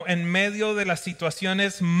en medio de las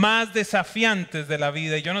situaciones más desafiantes de la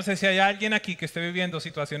vida. Y yo no sé si hay alguien aquí que esté viviendo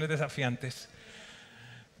situaciones desafiantes.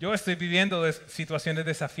 Yo estoy viviendo situaciones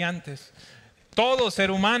desafiantes. Todo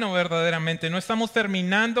ser humano verdaderamente. No estamos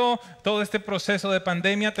terminando todo este proceso de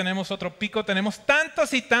pandemia. Tenemos otro pico. Tenemos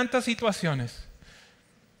tantas y tantas situaciones.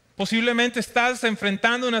 Posiblemente estás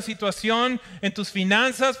enfrentando una situación en tus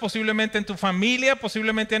finanzas, posiblemente en tu familia,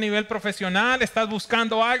 posiblemente a nivel profesional. Estás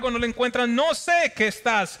buscando algo, no lo encuentras. No sé qué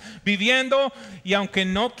estás viviendo. Y aunque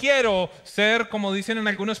no quiero ser, como dicen en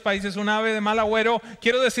algunos países, un ave de mal agüero,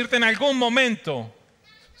 quiero decirte en algún momento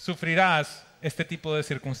sufrirás este tipo de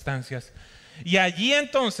circunstancias. Y allí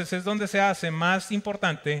entonces es donde se hace más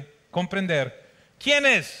importante comprender quién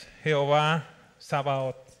es Jehová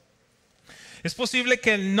Sabaoth. Es posible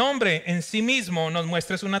que el nombre en sí mismo nos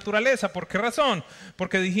muestre su naturaleza. ¿Por qué razón?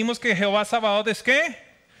 Porque dijimos que Jehová Sabaoth es ¿qué?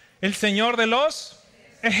 El Señor de los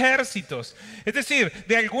ejércitos. Es decir,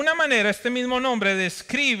 de alguna manera este mismo nombre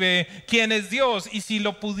describe quién es Dios. Y si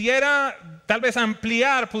lo pudiera tal vez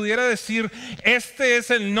ampliar, pudiera decir, este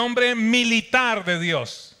es el nombre militar de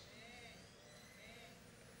Dios.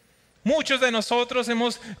 Muchos de nosotros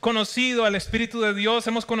hemos conocido al Espíritu de Dios,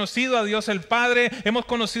 hemos conocido a Dios el Padre, hemos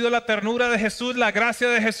conocido la ternura de Jesús, la gracia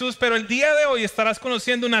de Jesús, pero el día de hoy estarás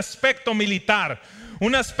conociendo un aspecto militar,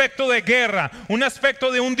 un aspecto de guerra, un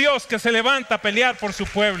aspecto de un Dios que se levanta a pelear por su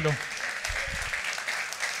pueblo.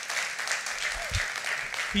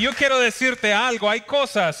 Y yo quiero decirte algo, hay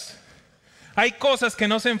cosas que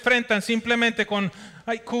no se enfrentan simplemente con,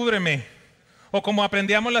 ay, cúbreme. O como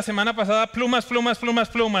aprendíamos la semana pasada, plumas, plumas, plumas,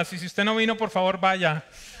 plumas. Y si usted no vino, por favor, vaya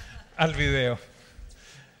al video.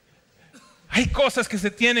 Hay cosas que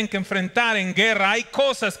se tienen que enfrentar en guerra. Hay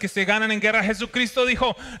cosas que se ganan en guerra. Jesucristo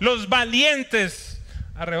dijo, los valientes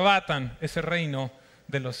arrebatan ese reino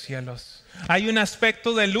de los cielos. Hay un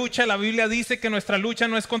aspecto de lucha. La Biblia dice que nuestra lucha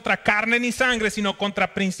no es contra carne ni sangre, sino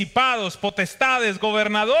contra principados, potestades,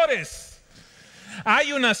 gobernadores.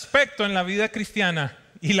 Hay un aspecto en la vida cristiana.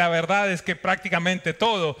 Y la verdad es que prácticamente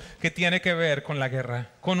todo que tiene que ver con la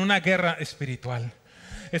guerra, con una guerra espiritual.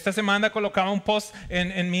 Esta semana colocaba un post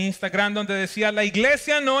en mi Instagram donde decía, la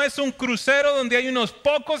iglesia no es un crucero donde hay unos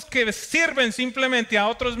pocos que sirven simplemente a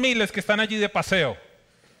otros miles que están allí de paseo.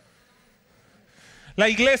 La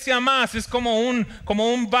iglesia más es como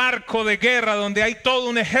un barco de guerra donde hay todo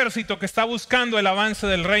un ejército que está buscando el avance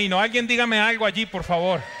del reino. Alguien dígame algo allí, por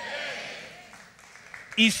favor.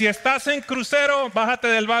 Y si estás en crucero, bájate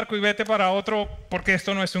del barco y vete para otro, porque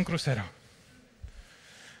esto no es un crucero.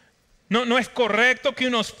 No es correcto que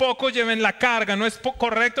unos pocos lleven la carga, no es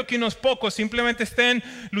correcto que unos pocos simplemente estén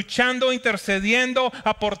luchando, intercediendo,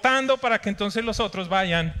 aportando para que entonces los otros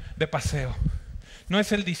vayan de paseo. No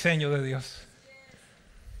es el diseño de Dios.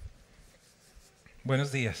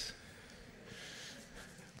 Buenos días.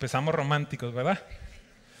 Empezamos románticos, ¿verdad?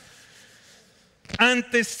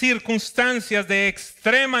 Ante circunstancias de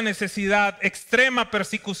extrema necesidad, extrema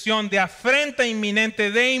persecución, de afrenta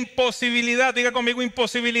inminente, de imposibilidad, diga conmigo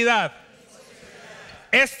imposibilidad.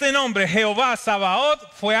 Este nombre, Jehová Sabaoth,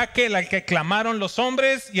 fue aquel al que clamaron los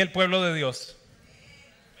hombres y el pueblo de Dios.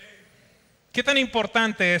 ¿Qué tan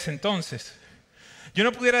importante es entonces? Yo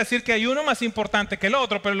no pudiera decir que hay uno más importante que el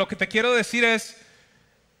otro, pero lo que te quiero decir es,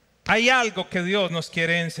 hay algo que Dios nos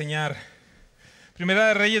quiere enseñar. Primera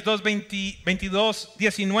de Reyes 2, 22,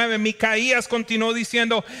 19, Micaías continuó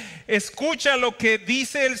diciendo, escucha lo que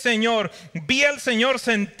dice el Señor. Vi al Señor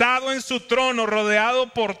sentado en su trono,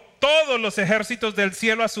 rodeado por todos los ejércitos del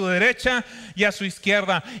cielo a su derecha y a su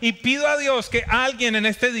izquierda. Y pido a Dios que alguien en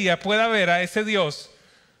este día pueda ver a ese Dios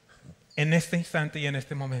en este instante y en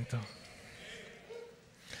este momento.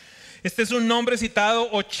 Este es un nombre citado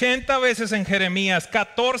 80 veces en Jeremías,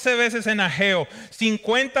 14 veces en Ageo,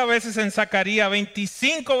 50 veces en Zacarías,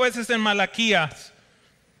 25 veces en Malaquías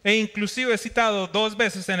e inclusive citado 2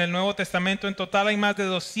 veces en el Nuevo Testamento. En total hay más de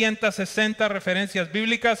 260 referencias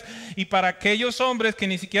bíblicas, y para aquellos hombres que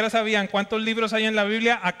ni siquiera sabían cuántos libros hay en la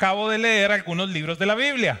Biblia, acabo de leer algunos libros de la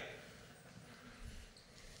Biblia.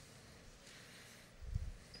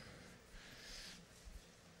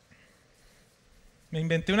 Me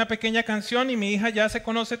inventé una pequeña canción y mi hija ya se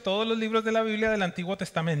conoce todos los libros de la Biblia del Antiguo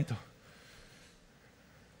Testamento.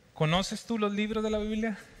 ¿Conoces tú los libros de la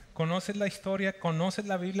Biblia? ¿Conoces la historia? ¿Conoces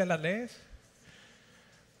la Biblia? ¿La lees?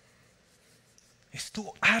 Es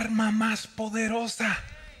tu arma más poderosa.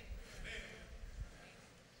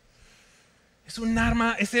 Es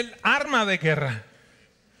el arma de guerra.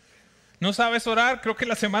 ¿No sabes orar? Creo que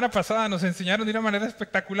la semana pasada nos enseñaron de una manera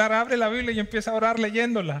espectacular. Abre la Biblia y empieza a orar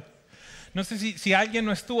leyéndola. No sé si alguien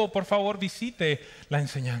no estuvo, por favor visite la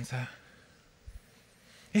enseñanza.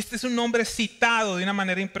 Este es un nombre citado de una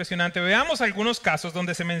manera impresionante. Veamos algunos casos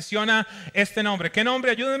donde se menciona este nombre. ¿Qué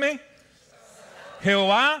nombre? Ayúdeme.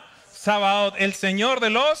 Jehová Sabaoth, el Señor de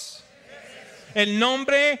los... El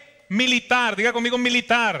nombre militar. Diga conmigo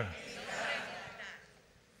militar.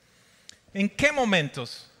 ¿En qué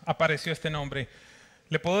momentos apareció este nombre?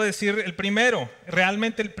 Le puedo decir el primero,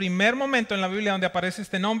 realmente el primer momento en la Biblia donde aparece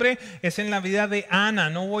este nombre es en la vida de Ana.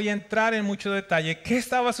 No voy a entrar en mucho detalle. ¿Qué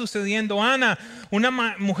estaba sucediendo? Ana, una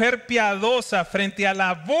mujer piadosa frente a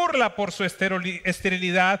la burla por su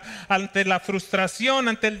esterilidad, ante la frustración,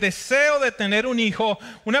 ante el deseo de tener un hijo.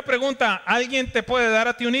 Una pregunta, ¿alguien te puede dar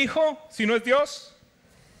a ti un hijo si no es Dios?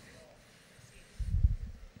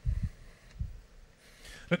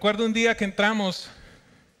 Recuerdo un día que entramos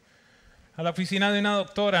a la oficina de una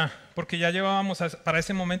doctora, porque ya llevábamos para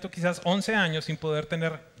ese momento quizás 11 años sin poder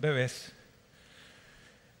tener bebés.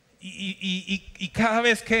 Y cada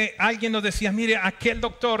vez que alguien nos decía, mire, aquel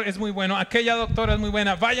doctor es muy bueno, aquella doctora es muy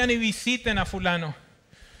buena, vayan y visiten a fulano.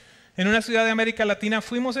 En una ciudad de América Latina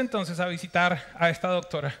fuimos entonces a visitar a esta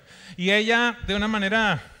doctora. Y ella, de una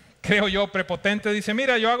manera, creo yo, prepotente, dice,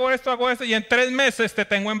 mira, yo hago esto y en 3 meses te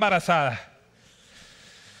tengo embarazada.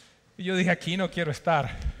 Y yo dije, aquí no quiero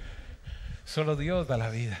estar. Solo Dios da la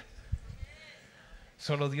vida.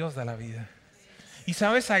 Solo Dios da la vida. Y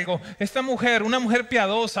sabes algo, esta mujer, una mujer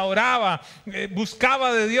piadosa, oraba,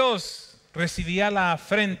 buscaba de Dios, recibía la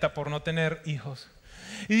afrenta por no tener hijos.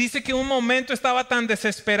 Y dice que un momento estaba tan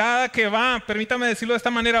desesperada que va, permítame decirlo de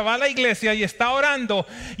esta manera, va a la iglesia y está orando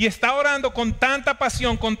con tanta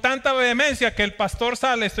pasión, con tanta vehemencia que el pastor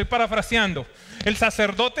sale, estoy parafraseando, el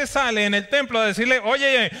sacerdote sale en el templo a decirle,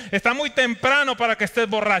 oye, está muy temprano para que estés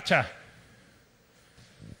borracha.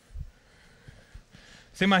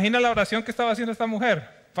 ¿Se imagina la oración que estaba haciendo esta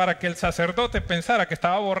mujer para que el sacerdote pensara que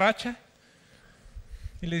estaba borracha?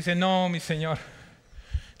 Y le dice, no, mi Señor,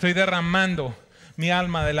 estoy derramando mi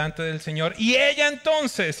alma delante del Señor. Y ella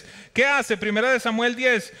entonces, ¿qué hace? Primera de Samuel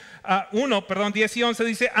 10 y 11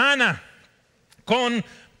 dice, Ana, con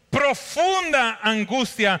profunda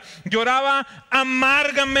angustia, lloraba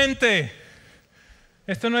amargamente.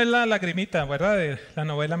 Esto no es la lagrimita, ¿verdad? De la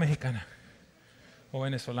novela mexicana, o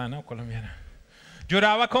venezolana, o colombiana.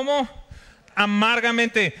 Lloraba como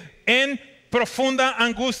amargamente, en profunda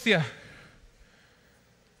angustia,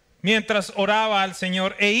 mientras oraba al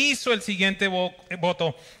Señor, e hizo el siguiente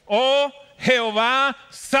voto: oh Jehová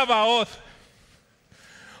Sabaoth,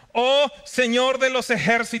 oh Señor de los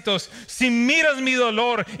ejércitos, si miras mi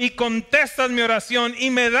dolor y contestas mi oración y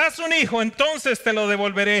me das un hijo, entonces te lo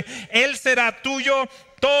devolveré. Él será tuyo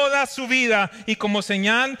toda su vida, y como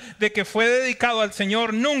señal de que fue dedicado al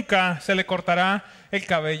Señor, nunca se le cortará el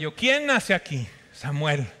cabello. ¿Quién nace aquí?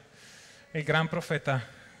 Samuel, el gran profeta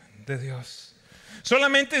de Dios.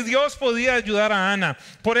 Solamente Dios podía ayudar a Ana.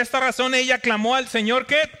 Por esta razón ella clamó al Señor,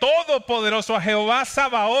 que todopoderoso, a Jehová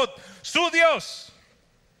Sabaoth, su Dios,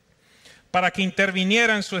 para que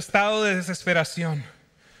interviniera en su estado de desesperación.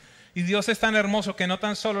 Y Dios es tan hermoso que no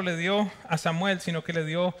tan solo le dio a Samuel, sino que le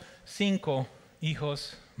dio 5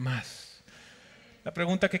 hijos más. La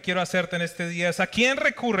pregunta que quiero hacerte en este día es: ¿a quién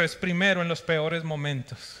recurres primero en los peores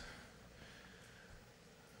momentos?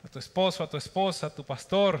 ¿A tu esposo, a tu esposa, a tu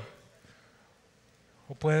pastor?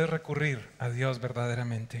 ¿O puedes recurrir a Dios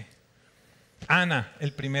verdaderamente? Ana,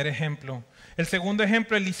 el primer ejemplo. El segundo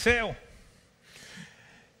ejemplo, Eliseo.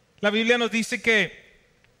 La Biblia nos dice que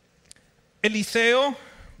Eliseo,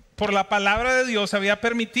 por la palabra de Dios, había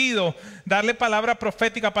permitido darle palabra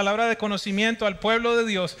profética, palabra de conocimiento al pueblo de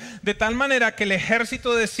Dios, de tal manera que el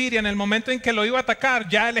ejército de Siria, en el momento en que lo iba a atacar,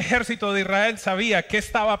 ya el ejército de Israel sabía qué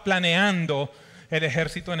estaba planeando el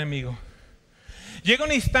ejército enemigo. Llega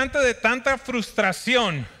un instante de tanta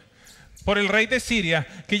frustración por el rey de Siria,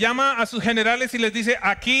 que llama a sus generales y les dice: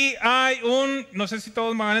 aquí hay no sé si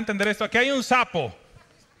todos me van a entender esto, aquí hay un sapo.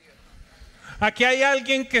 Aquí hay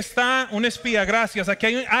alguien que está, un espía, gracias. Aquí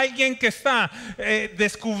hay alguien que está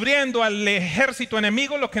descubriendo al ejército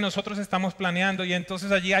enemigo lo que nosotros estamos planeando. Y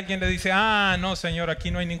entonces allí alguien le dice: no, Señor,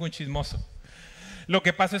 aquí no hay ningún chismoso. Lo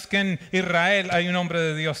que pasa es que en Israel hay un hombre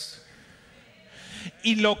de Dios.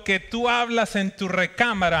 Y lo que tú hablas en tu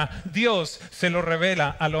recámara, Dios se lo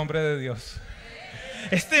revela al hombre de Dios.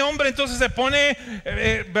 Este hombre entonces se pone,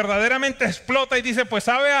 verdaderamente explota y dice: pues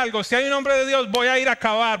sabe algo, si hay un hombre de Dios, voy a ir a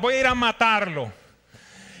acabar, voy a ir a matarlo.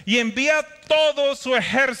 Y envía todo su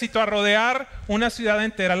ejército a rodear una ciudad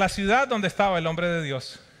entera, la ciudad donde estaba el hombre de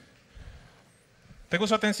Dios. ¿Tengo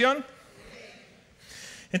su atención?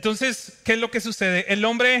 Entonces, ¿qué es lo que sucede? El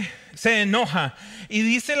hombre se enoja y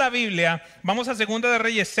dice la Biblia, vamos a 2 de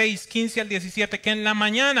Reyes 6, 15 al 17, que en la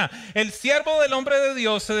mañana el siervo del hombre de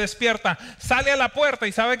Dios se despierta, sale a la puerta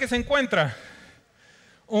y ¿sabe qué se encuentra?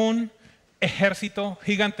 Un ejército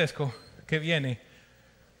gigantesco que viene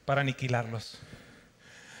para aniquilarlos.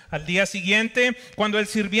 Al día siguiente, cuando el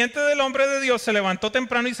sirviente del hombre de Dios se levantó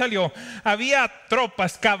temprano y salió, había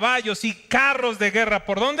tropas, caballos y carros de guerra.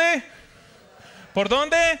 ¿Por dónde? ¿Por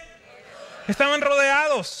dónde? Estaban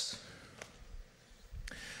rodeados.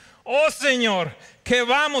 Oh Señor, ¿qué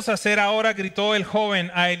vamos a hacer ahora? Gritó el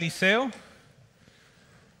joven a Eliseo.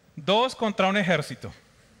 2 contra un ejército.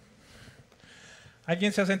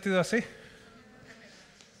 ¿Alguien se ha sentido así?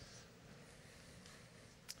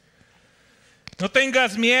 No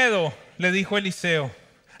tengas miedo, le dijo Eliseo.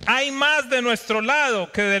 Hay más de nuestro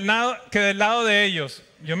lado que del lado de ellos.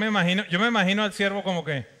 Yo me imagino al siervo como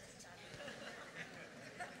que,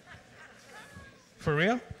 ¿for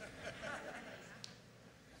real?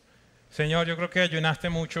 Señor, yo creo que ayunaste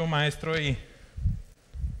mucho, maestro, y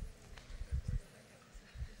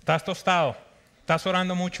estás tostado, estás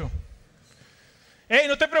orando mucho. Hey,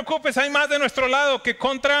 no te preocupes, hay más de nuestro lado que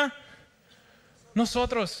contra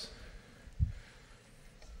nosotros.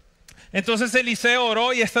 Entonces Eliseo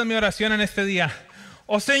oró y esta es mi oración en este día.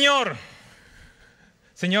 Oh Señor,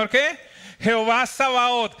 ¿Señor qué? Jehová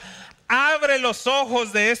Sabaoth, abre los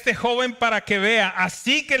ojos de este joven para que vea.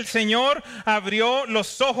 Así que el Señor abrió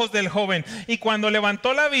los ojos del joven. Y cuando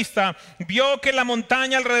levantó la vista, vio que la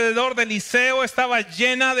montaña alrededor de Eliseo estaba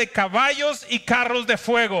llena de caballos y carros de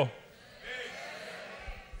fuego.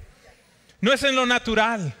 No es en lo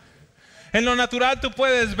natural. En lo natural tú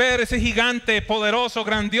puedes ver ese gigante poderoso,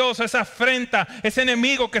 grandioso, esa afrenta, ese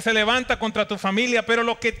enemigo que se levanta contra tu familia. Pero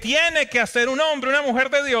lo que tiene que hacer un hombre, una mujer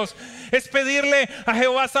de Dios, es pedirle a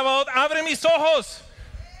Jehová Sabaoth, abre mis ojos.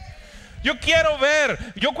 Yo quiero ver.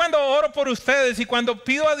 Yo cuando oro por ustedes y cuando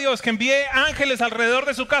pido a Dios que envíe ángeles alrededor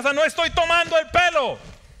de su casa, no estoy tomando el pelo.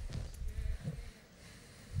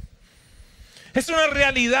 Es una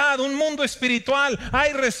realidad, un mundo espiritual.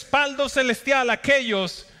 Hay respaldo celestial a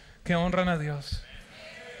aquellos que honran a Dios.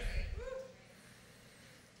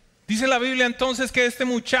 Dice la Biblia entonces que este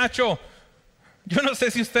muchacho, yo no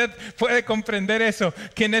sé si usted puede comprender eso,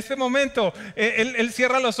 que en este momento él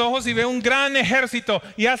cierra los ojos y ve un gran ejército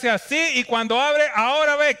y hace así, y cuando abre,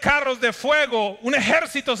 ahora ve carros de fuego, un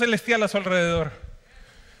ejército celestial a su alrededor.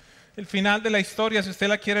 El final de la historia, si usted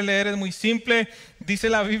la quiere leer, es muy simple. Dice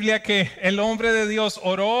la Biblia que el hombre de Dios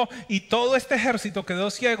oró y todo este ejército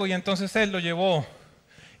quedó ciego, y entonces él lo llevó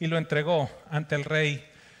y lo entregó ante el rey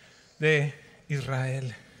de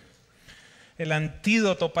Israel. El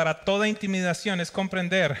antídoto para toda intimidación es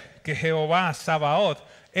comprender que Jehová Sabaoth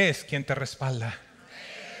es quien te respalda.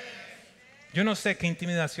 Yo no sé qué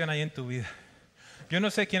intimidación hay en tu vida. Yo no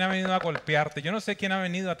sé quién ha venido a golpearte. Yo no sé quién ha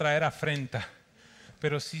venido a traer afrenta.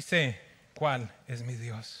 Pero sí sé cuál es mi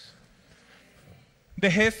Dios.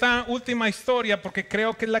 Dejé esta última historia porque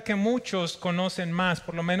creo que es la que muchos conocen más.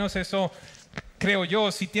 Por lo menos eso creo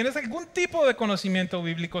yo. Si tienes algún tipo de conocimiento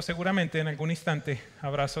bíblico, seguramente en algún instante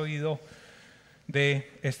habrás oído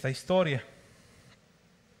de esta historia.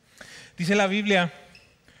 Dice la Biblia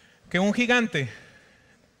que un gigante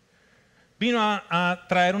vino a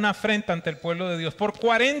traer una afrenta ante el pueblo de Dios. Por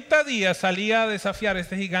 40 días salía a desafiar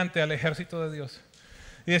este gigante al ejército de Dios.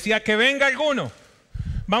 Y decía, que venga alguno.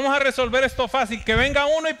 Vamos a resolver esto fácil. Que venga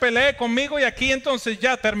uno y pelee conmigo y aquí entonces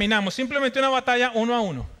ya terminamos. Simplemente una batalla 1 a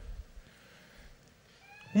 1.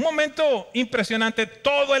 Un momento impresionante.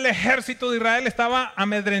 Todo el ejército de Israel estaba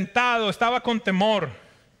amedrentado, estaba con temor.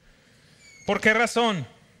 ¿Por qué razón?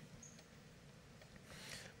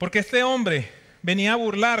 Porque este hombre venía a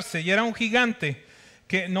burlarse y era un gigante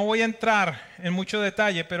que no voy a entrar en mucho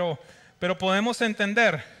detalle, pero podemos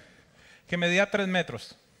entender que medía 3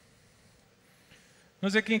 metros. No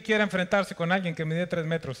sé quién quiera enfrentarse con alguien que mide 3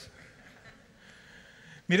 metros.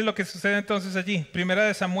 Mire lo que sucede entonces allí. Primera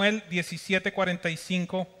de Samuel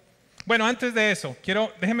 17:45. Bueno, antes de eso,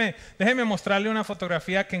 déjeme mostrarle una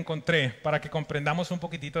fotografía que encontré para que comprendamos un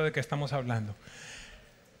poquitito de qué estamos hablando.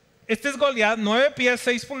 Este es Goliat, 9 pies,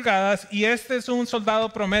 6 pulgadas, y este es un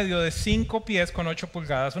soldado promedio de 5 pies con 8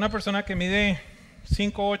 pulgadas. Una persona que mide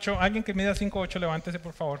 5'8", alguien que mida 5'8", levántese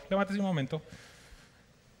por favor, levántese un momento.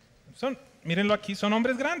 Mírenlo aquí, son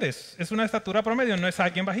hombres grandes, es una estatura promedio, no es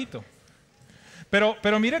alguien bajito.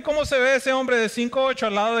 Pero miren cómo se ve ese hombre de 5'8"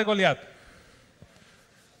 al lado de Goliat.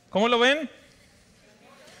 ¿Cómo lo ven?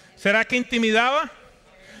 ¿Será que intimidaba?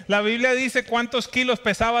 La Biblia dice cuántos kilos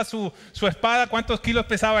pesaba su espada, cuántos kilos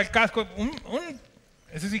pesaba el casco.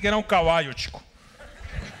 Ese sí que era un caballo, chico.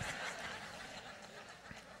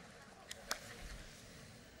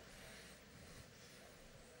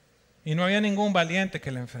 y no había ningún valiente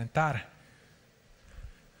que le enfrentara.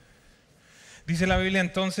 Dice la Biblia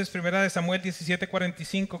entonces, 1 Samuel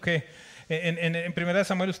 17:45, que en 1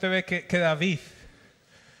 Samuel usted ve que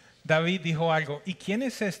David dijo algo. ¿Y quién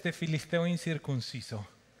es este filisteo incircunciso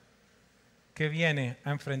que viene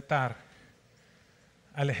a enfrentar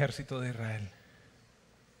al ejército de Israel?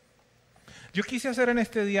 Yo quise hacer en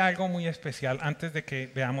este día algo muy especial antes de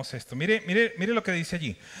que veamos esto. Mire lo que dice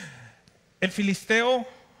allí. El filisteo,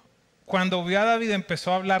 cuando vio a David,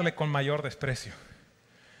 empezó a hablarle con mayor desprecio.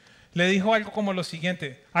 Le dijo algo como lo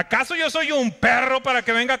siguiente: ¿acaso yo soy un perro para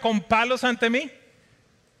que venga con palos ante mí?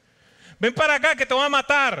 Ven para acá que te voy a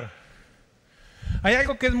matar. Hay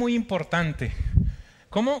algo que es muy importante.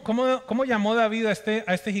 ¿Cómo llamó David a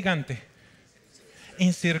este gigante?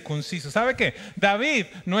 Incircunciso. ¿Sabe qué? David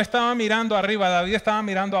no estaba mirando arriba, David estaba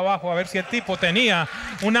mirando abajo a ver si el tipo tenía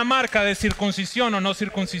una marca de circuncisión o no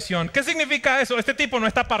circuncisión. ¿Qué significa eso? Este tipo no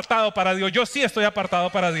está apartado para Dios. Yo sí estoy apartado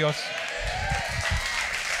para Dios.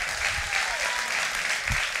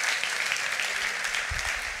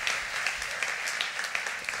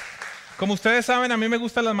 Como ustedes saben, a mí me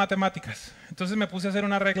gustan las matemáticas. Entonces me puse a hacer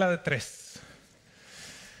una regla de 3.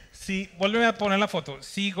 Vuelve a poner la foto.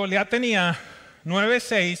 Si Goliat tenía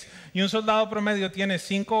 9,6 y un soldado promedio tiene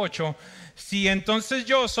 5,8, si entonces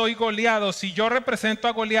yo soy Goliat, si yo represento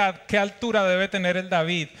a Goliat, ¿qué altura debe tener el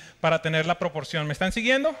David para tener la proporción? ¿Me están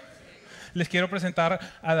siguiendo? Les quiero presentar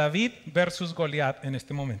a David versus Goliat en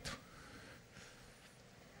este momento.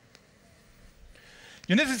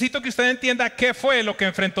 Yo necesito que usted entienda qué fue lo que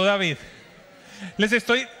enfrentó David. Les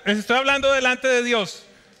estoy hablando delante de Dios.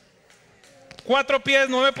 4 pies,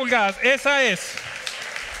 9 pulgadas. Esa es.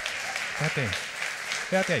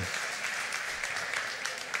 Fíjate ahí.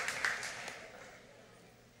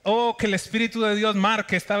 Oh, que el Espíritu de Dios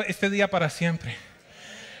marque este día para siempre.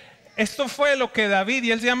 Esto fue lo que David,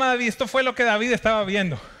 y él se llama David, esto fue lo que David estaba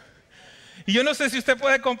viendo. Y yo no sé si usted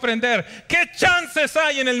puede comprender qué chances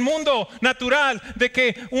hay en el mundo natural de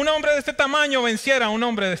que un hombre de este tamaño venciera a un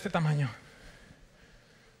hombre de este tamaño.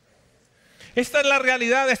 Esta es la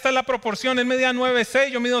realidad, esta es la proporción. Él medía 9,6,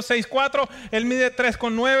 yo mido 6,4, él mide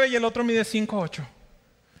 3,9 y el otro mide 5,8.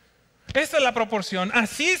 Esta es la proporción,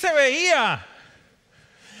 así se veía.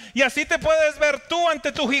 Y así te puedes ver tú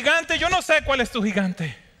ante tu gigante. Yo no sé cuál es tu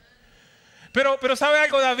gigante. Pero ¿sabe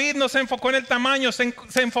algo? David no se enfocó en el tamaño, se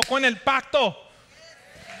enfocó en el pacto.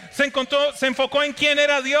 Se enfocó en quién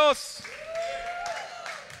era Dios.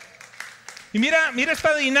 Y mira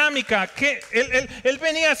esta dinámica, que él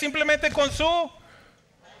venía simplemente con su...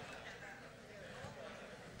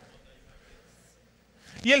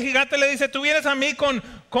 Y el gigante le dice: tú vienes a mí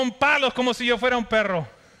con palos como si yo fuera un perro.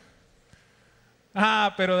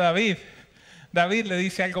 Pero David le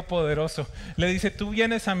dice algo poderoso. Le dice: tú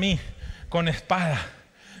vienes a mí con espada,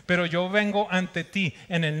 pero yo vengo ante ti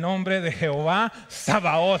en el nombre de Jehová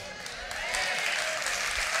Sabaoth.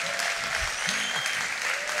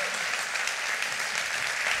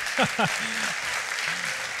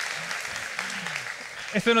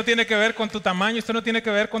 Esto no tiene que ver con tu tamaño, esto no tiene que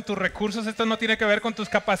ver con tus recursos, esto no tiene que ver con tus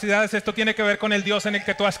capacidades, esto tiene que ver con el Dios en el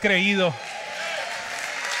que tú has creído.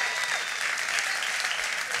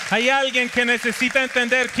 Hay alguien que necesita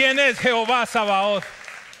entender quién es Jehová Sabaoth.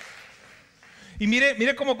 Y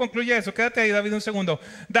mire cómo concluye eso. Quédate ahí, David, un segundo.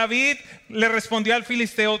 David le respondió al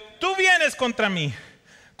filisteo: tú vienes contra mí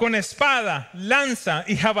con espada, lanza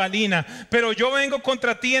y jabalina, pero yo vengo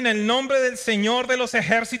contra ti en el nombre del Señor de los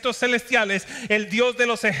ejércitos celestiales, el Dios de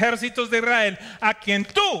los ejércitos de Israel, a quien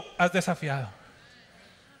tú has desafiado.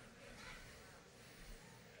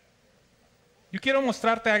 Yo quiero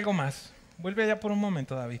mostrarte algo más. Vuelve allá por un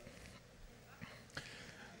momento, David.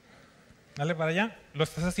 Dale para allá. Lo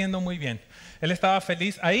estás haciendo muy bien. Él estaba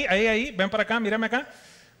feliz. Ahí. Ven para acá, mírame acá.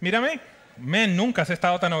 Mírame. Nunca has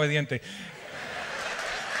estado tan obediente.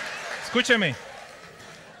 Escúcheme.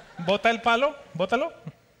 Bota el palo. Bótalo.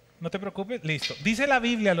 No te preocupes. Listo. Dice la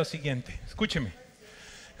Biblia lo siguiente. Escúcheme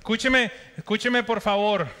por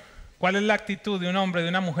favor. ¿Cuál es la actitud de un hombre, de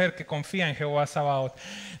una mujer que confía en Jehová Sabaoth?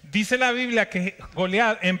 Dice la Biblia que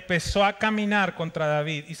Goliat empezó a caminar contra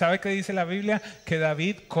David. ¿Y sabe qué dice la Biblia? Que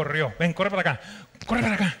David corrió. Ven, corre para acá. Corre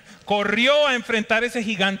para acá. Corrió a enfrentar a ese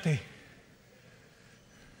gigante.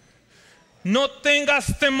 No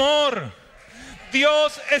tengas temor.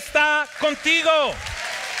 Dios está contigo.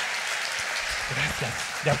 Gracias.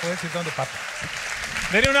 Ya puedes ir donde papá.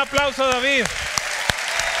 Dele un aplauso a David.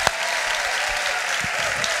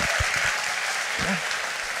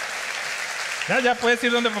 Ya puedes ir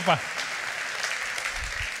donde papá.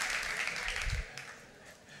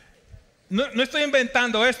 No estoy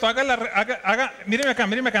inventando esto. Míreme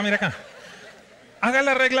acá. Haga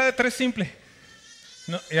la regla de 3 simple.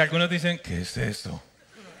 No, y algunos dicen, ¿qué es eso?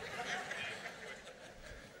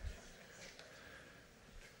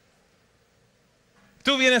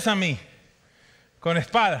 Tú vienes a mí con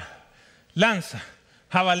espada, lanza,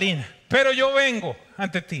 jabalina, pero yo vengo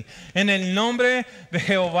ante ti en el nombre de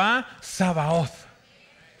Jehová Sabaoth.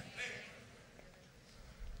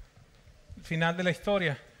 Final de la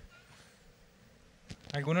historia.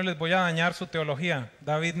 A algunos les voy a dañar su teología.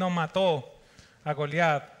 David no mató a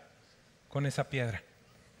Goliat con esa piedra.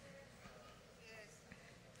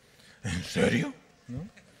 ¿En serio? ¿No?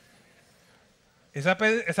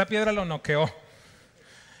 Esa piedra lo noqueó.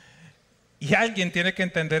 Y alguien tiene que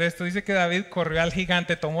entender esto. Dice que David corrió al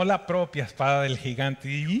gigante, tomó la propia espada del gigante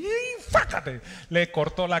y ¡fácate! Le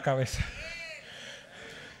cortó la cabeza.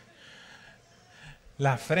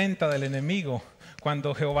 La afrenta del enemigo,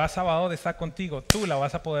 cuando Jehová Sabaoth está contigo, tú la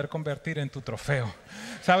vas a poder convertir en tu trofeo.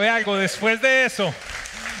 ¿Sabe algo? Después de eso,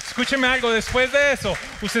 escúcheme algo, después de eso,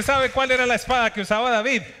 ¿usted sabe cuál era la espada que usaba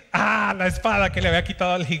David? La espada que le había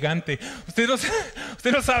quitado al gigante. Usted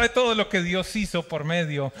no sabe todo lo que Dios hizo por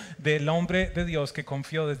medio del hombre de Dios que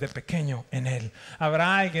confió desde pequeño en Él.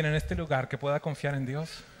 ¿Habrá alguien en este lugar que pueda confiar en Dios?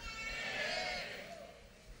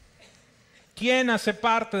 ¿Quién hace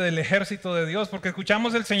parte del ejército de Dios? Porque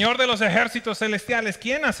escuchamos el Señor de los ejércitos celestiales.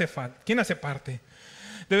 ¿Quién hace parte?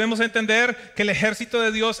 Debemos entender que el ejército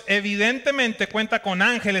de Dios evidentemente cuenta con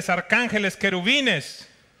ángeles, arcángeles, querubines,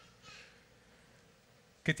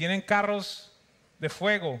 que tienen carros de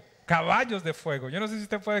fuego, caballos de fuego. Yo no sé si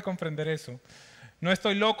usted puede comprender eso. No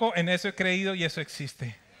estoy loco, en eso he creído y eso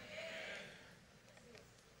existe.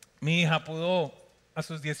 Mi hija pudo a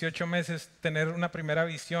sus 18 meses tener una primera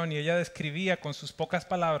visión y ella describía con sus pocas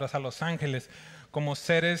palabras a los ángeles como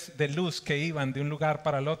seres de luz que iban de un lugar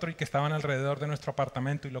para el otro y que estaban alrededor de nuestro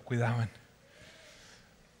apartamento y lo cuidaban.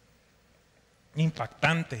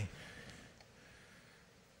 Impactante.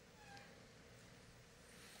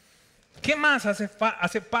 ¿Qué más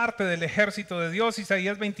hace parte del ejército de Dios?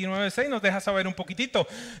 Isaías 29:6 nos deja saber un poquitito.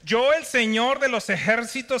 Yo, el Señor de los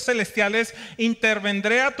ejércitos celestiales,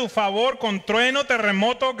 intervendré a tu favor con trueno,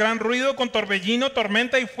 terremoto, gran ruido, con torbellino,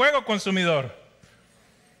 tormenta y fuego consumidor.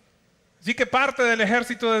 Así que parte del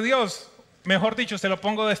ejército de Dios, mejor dicho, se lo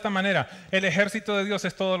pongo de esta manera: el ejército de Dios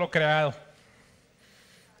es todo lo creado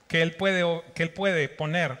que Él puede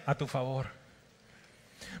poner a tu favor.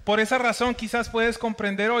 Por esa razón quizás puedes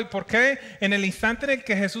comprender hoy por qué en el instante en el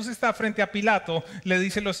que Jesús está frente a Pilato, le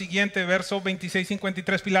dice lo siguiente, verso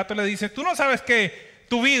 26-53, Pilato le dice, ¿tú no sabes que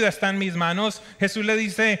tu vida está en mis manos? Jesús le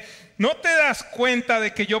dice, ¿no te das cuenta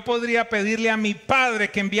de que yo podría pedirle a mi Padre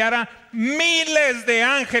que enviara miles de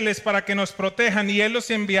ángeles para que nos protejan y Él los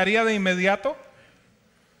enviaría de inmediato?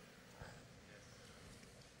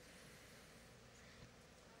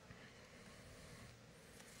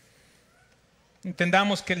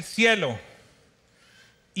 Entendamos que el cielo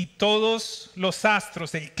y todos los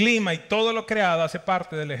astros, el clima y todo lo creado hace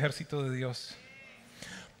parte del ejército de Dios.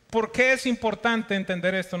 ¿Por qué es importante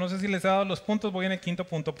entender esto? No sé si les he dado los puntos, voy en el quinto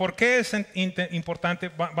punto. ¿Por qué es importante?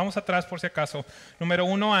 Vamos atrás por si acaso. Número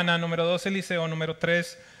 1, Ana. Número 2, Eliseo. Número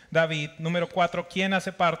 3, David. Número 4, ¿quién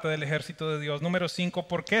hace parte del ejército de Dios? Número 5,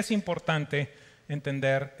 ¿por qué es importante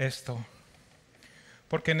entender esto?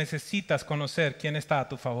 Porque necesitas conocer quién está a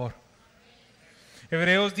tu favor.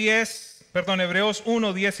 Hebreos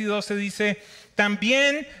 1, 10 y 12 dice,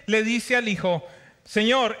 también le dice al Hijo,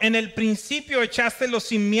 Señor, en el principio echaste los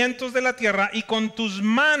cimientos de la tierra y con tus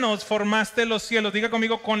manos formaste los cielos. Diga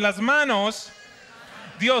conmigo, con las manos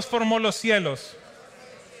Dios formó los cielos.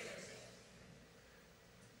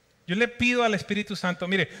 Yo le pido al Espíritu Santo,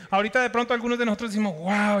 mire, ahorita de pronto algunos de nosotros decimos,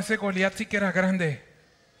 wow, ese Goliat sí que era grande.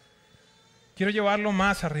 Quiero llevarlo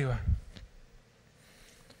más arriba.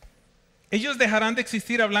 Ellos dejarán de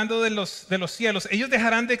existir, hablando de los cielos, ellos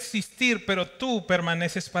dejarán de existir, pero tú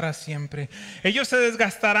permaneces para siempre. Ellos se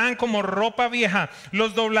desgastarán como ropa vieja,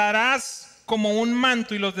 los doblarás como un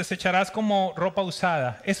manto y los desecharás como ropa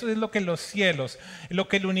usada. Eso es lo que los cielos, lo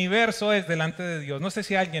que el universo es delante de Dios. No sé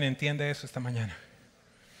si alguien entiende eso esta mañana.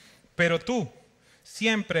 Pero tú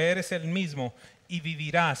siempre eres el mismo y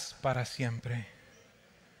vivirás para siempre.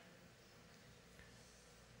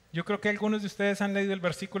 Yo creo que algunos de ustedes han leído el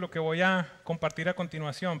versículo que voy a compartir a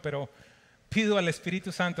continuación, pero pido al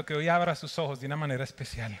Espíritu Santo que hoy abra sus ojos de una manera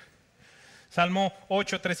especial. Salmo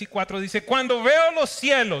 8, 3 y 4 dice, cuando veo los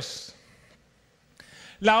cielos,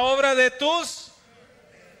 la obra de tus,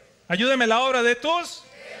 ayúdeme, la obra de tus,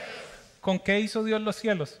 ¿con qué hizo Dios los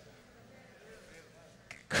cielos?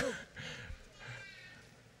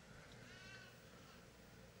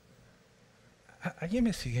 ¿Alguien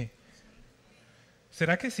me sigue?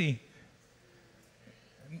 ¿Será que sí?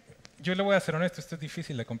 yo le voy a ser honesto, esto es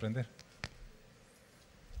difícil de comprender.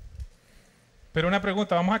 Pero una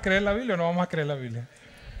pregunta, ¿vamos a creer la Biblia o no vamos a creer la Biblia?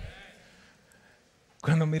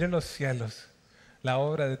 Cuando mire los cielos, la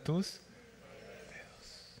obra de tus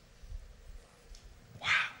dedos. ¡Wow!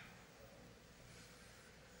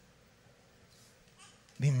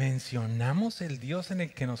 ¿Dimensionamos el Dios en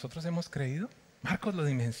el que nosotros hemos creído? Marcos, ¿lo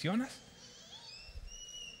dimensionas?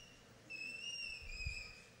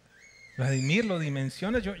 Vladimir, ¿lo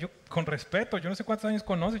dimensionas? Yo con respeto, yo no sé cuántos años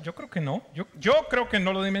conoces, yo creo que no. Yo creo que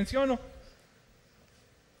no lo dimensiono.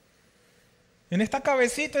 En esta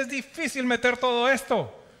cabecita es difícil meter todo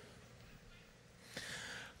esto.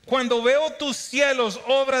 Cuando veo tus cielos,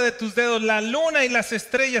 obra de tus dedos, la luna y las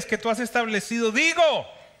estrellas que tú has establecido, digo,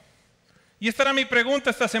 y esta era mi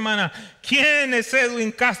pregunta esta semana, ¿quién es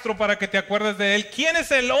Edwin Castro para que te acuerdes de él? ¿Quién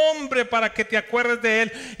es el hombre para que te acuerdes de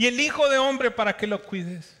él? Y el hijo de hombre para que lo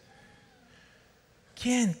cuides.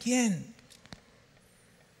 ¿Quién?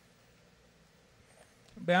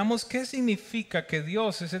 Veamos qué significa que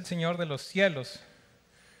Dios es el Señor de los cielos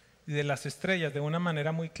y de las estrellas de una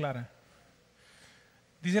manera muy clara.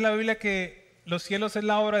 Dice la Biblia que los cielos es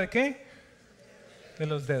la obra ¿de qué? De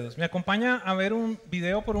los dedos. ¿Me acompaña a ver un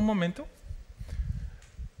video por un momento?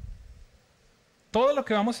 Todo lo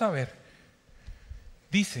que vamos a ver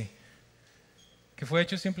dice que fue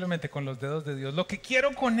hecho simplemente con los dedos de Dios. Lo que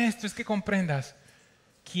quiero con esto es que comprendas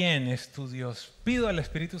quién es tu Dios. Pido al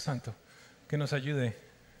Espíritu Santo que nos ayude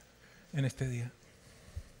en este día.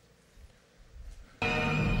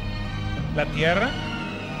 La Tierra,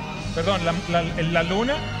 perdón, la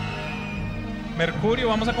Luna, Mercurio,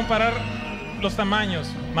 vamos a comparar los tamaños.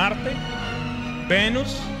 Marte,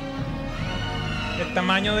 Venus, el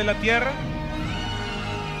tamaño de la Tierra,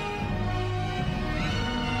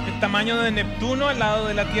 el tamaño de Neptuno al lado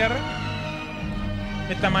de la Tierra,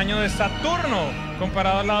 el tamaño de Saturno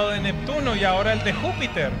comparado al lado de Neptuno y ahora el de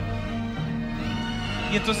Júpiter.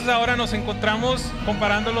 Y entonces ahora nos encontramos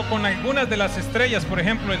comparándolo con algunas de las estrellas, por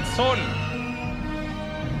ejemplo el Sol.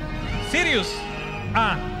 Sirius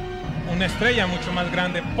A, una estrella mucho más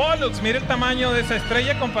grande. Pollux, mire el tamaño de esa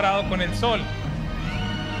estrella comparado con el Sol.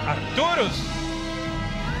 Arcturus,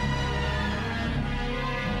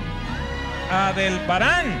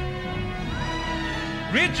 Aldebarán,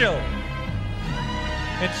 Rigel,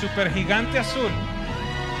 el supergigante azul.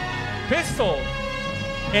 Pistol,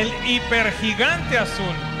 el hipergigante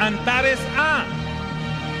azul. Antares A,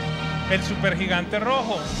 el supergigante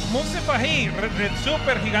rojo. Musefají, el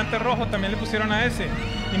supergigante rojo, también le pusieron a ese.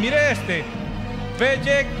 Y mire este,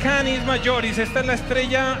 Velle Canis Majoris. Esta es la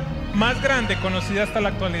estrella más grande conocida hasta la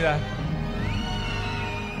actualidad.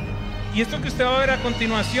 Y esto que usted va a ver a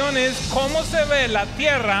continuación es cómo se ve la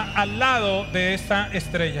Tierra al lado de esta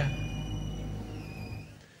estrella.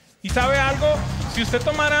 ¿Y sabe algo? Si usted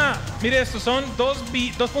tomara, mire, estos son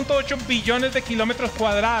 2.8 billones de kilómetros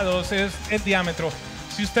cuadrados es el diámetro.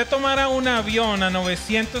 Si usted tomara un avión a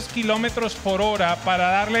 900 kilómetros por hora para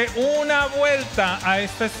darle una vuelta a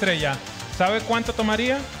esta estrella, ¿sabe cuánto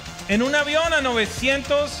tomaría? En un avión a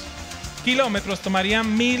 900 kilómetros tomaría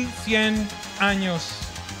 1100 años.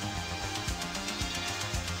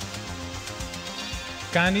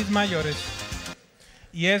 Canis Mayores.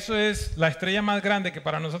 Y eso es la estrella más grande, que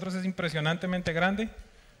para nosotros es impresionantemente grande,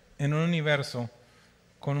 en un universo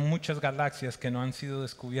con muchas galaxias que no han sido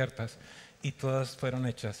descubiertas y todas fueron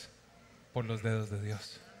hechas por los dedos de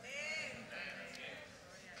Dios.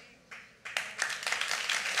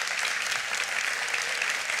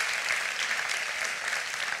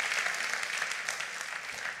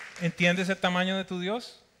 ¿Entiendes el tamaño de tu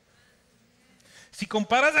Dios? Si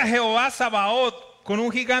comparas a Jehová Sabaoth con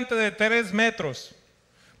un gigante de 3 metros,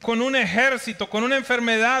 con un ejército, con una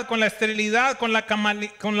enfermedad, con la esterilidad, con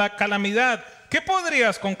la calamidad, ¿qué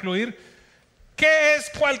podrías concluir? ¿Qué es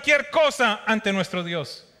cualquier cosa ante nuestro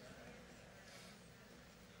Dios?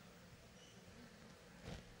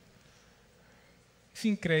 Es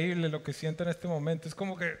increíble lo que siento en este momento. Es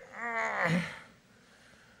como que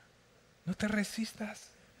no te resistas.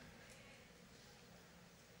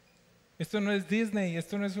 Esto no es Disney,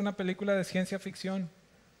 esto no es una película de ciencia ficción.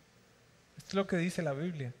 Esto es lo que dice la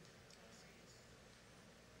Biblia.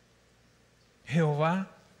 Jehová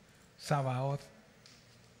Sabaoth.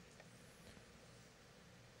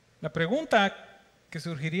 La pregunta que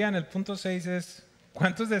surgiría en el punto 6 es,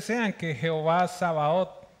 ¿cuántos desean que Jehová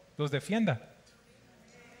Sabaoth los defienda?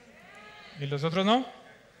 ¿Y los otros no?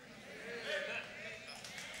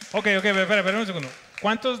 Ok, espera un segundo.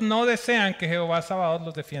 ¿Cuántos no desean que Jehová Sabaoth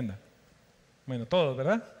los defienda? Bueno, todos,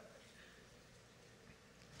 ¿verdad?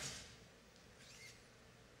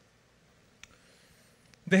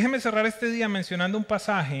 Déjeme cerrar este día mencionando un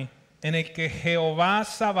pasaje en el que Jehová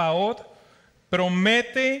Sabaoth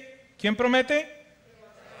promete, ¿quién promete?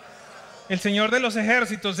 El Señor de los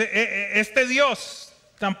ejércitos, este Dios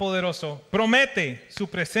tan poderoso, promete su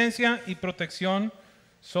presencia y protección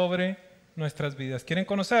sobre nuestras vidas. ¿Quieren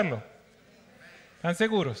conocerlo? ¿Están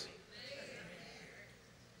seguros?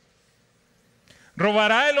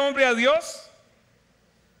 ¿Robará el hombre a Dios?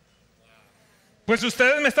 Pues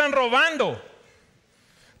ustedes me están robando.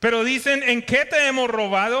 Pero dicen, ¿en qué te hemos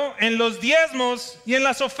robado? En los diezmos y en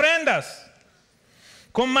las ofrendas.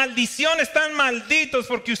 Con maldición están malditos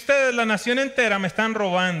porque ustedes, la nación entera, me están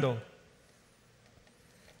robando.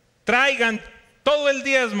 Traigan todo el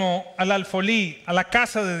diezmo al alfolí, a la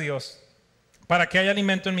casa de Dios, para que haya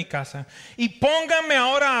alimento en mi casa. Y pónganme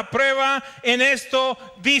ahora a prueba en esto,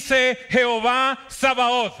 dice Jehová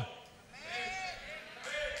Sabaoth.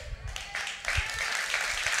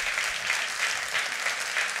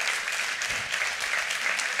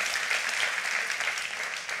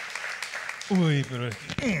 Uy, pero...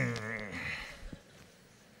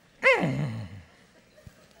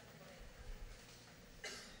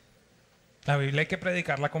 La Biblia hay que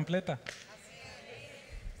predicarla completa.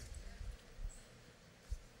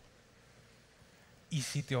 Y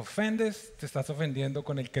si te ofendes, te estás ofendiendo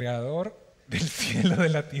con el Creador del cielo, de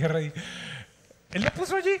la tierra. Y Él la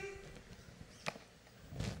puso allí.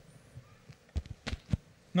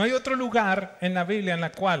 No hay otro lugar en la Biblia en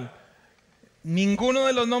la cual ninguno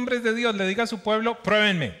de los nombres de Dios le diga a su pueblo,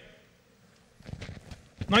 pruébenme.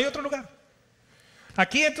 No hay otro lugar.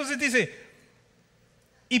 Aquí entonces dice,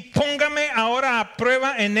 y póngame ahora a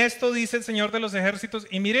prueba en esto, dice el Señor de los ejércitos.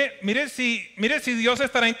 Y mire si Dios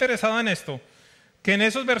estará interesado en esto. Que en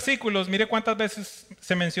esos versículos, mire cuántas veces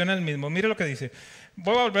se menciona el mismo. Mire lo que dice.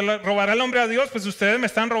 Voy a volver a robar al hombre a Dios, pues ustedes me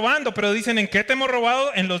están robando. Pero dicen, ¿en qué te hemos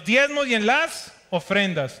robado? En los diezmos y en las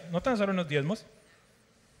ofrendas. No tan solo en los diezmos,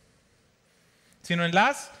 sino en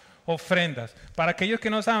las ofrendas. Para aquellos que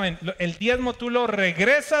no saben, el diezmo tú lo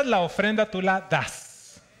regresas, la ofrenda tú la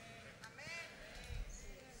das.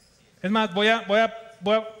 Es más, voy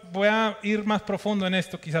a ir más profundo en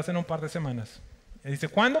esto quizás en un par de semanas. Y dice,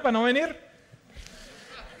 ¿cuándo? ¿Para no venir?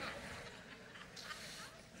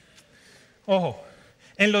 Ojo,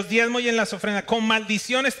 en los diezmos y en las ofrendas, con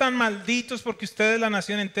maldición están malditos porque ustedes, la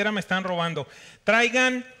nación entera, me están robando.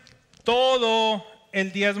 Traigan todo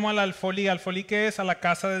el diezmo al alfolí. ¿Alfolí qué es? A la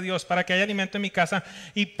casa de Dios, para que haya alimento en mi casa.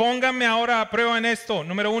 Y pónganme ahora a prueba en esto.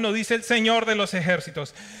 Número 1, dice el Señor de los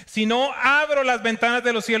ejércitos, si no abro las ventanas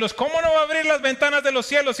de los cielos. ¿Cómo no va a abrir las ventanas de los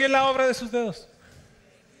cielos si es la obra de sus dedos?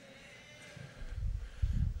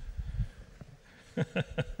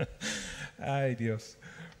 Ay, Dios.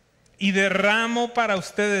 Y derramo para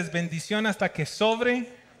ustedes bendición hasta que sobre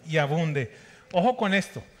y abunde. Ojo con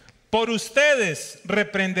esto. Por ustedes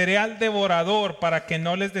reprenderé al devorador para que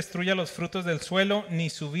no les destruya los frutos del suelo, ni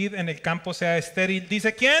su vid en el campo sea estéril.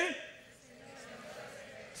 ¿Dice quién?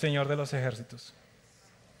 Señor de los ejércitos.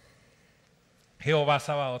 Jehová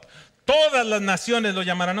Sabaoth. Todas las naciones lo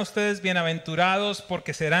llamarán a ustedes bienaventurados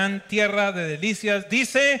porque serán tierra de delicias,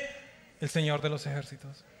 dice el Señor de los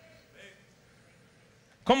ejércitos.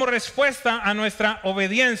 Como respuesta a nuestra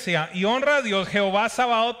obediencia y honra a Dios, Jehová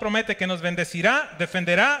Sabaoth promete que nos bendecirá,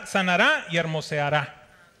 defenderá, sanará y hermoseará.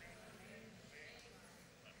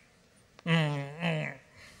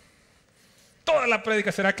 Toda la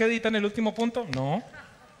prédica, ¿será que edita en el último punto? No.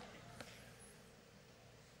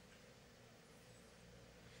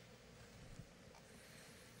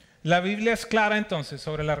 La Biblia es clara entonces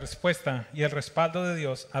sobre la respuesta y el respaldo de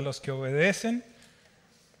Dios a los que obedecen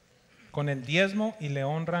con el diezmo y le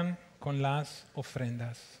honran con las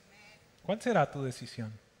ofrendas. ¿Cuál será tu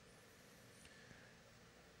decisión?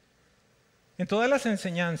 En todas las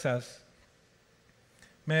enseñanzas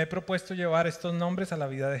me he propuesto llevar estos nombres a la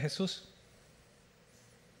vida de Jesús.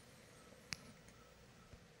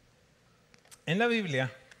 En la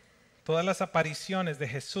Biblia, todas las apariciones de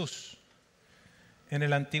Jesús en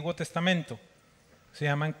el Antiguo Testamento se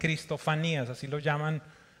llaman cristofanías, así lo llaman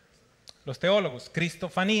los teólogos,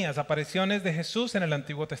 cristofanías, apariciones de Jesús en el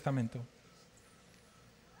Antiguo Testamento.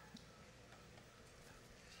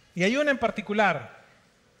 Y hay una en particular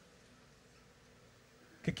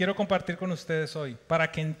que quiero compartir con ustedes hoy,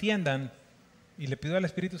 para que entiendan, y le pido al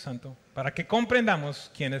Espíritu Santo, para que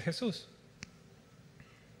comprendamos quién es Jesús.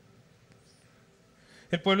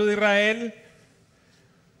 El pueblo de Israel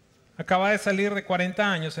acaba de salir de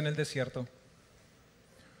 40 años en el desierto.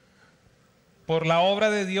 Por la obra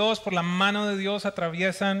de Dios, por la mano de Dios,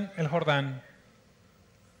 atraviesan el Jordán.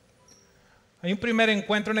 Hay un primer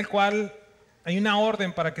encuentro en el cual hay una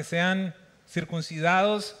orden para que sean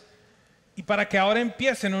circuncidados y para que ahora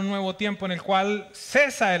empiecen un nuevo tiempo en el cual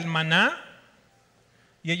cesa el maná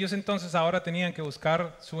y ellos entonces ahora tenían que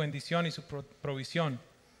buscar su bendición y su provisión.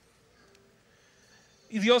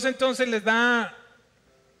 Y Dios entonces les da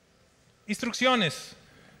instrucciones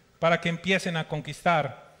para que empiecen a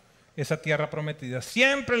conquistar esa tierra prometida.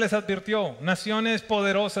 Siempre les advirtió, naciones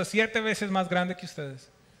poderosas, 7 veces más grandes que ustedes.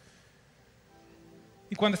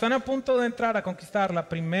 Y cuando están a punto de entrar a conquistar la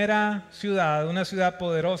primera ciudad, una ciudad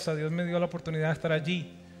poderosa, Dios me dio la oportunidad de estar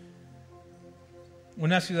allí.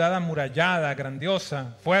 Una ciudad amurallada,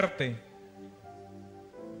 grandiosa, fuerte,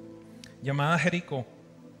 llamada Jericó.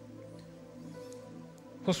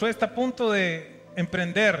 Josué está a punto de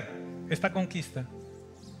emprender esta conquista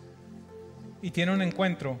y tiene un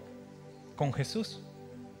encuentro con Jesús.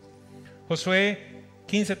 Josué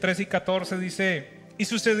 15, 13 y 14 dice: y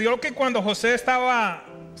sucedió que cuando José estaba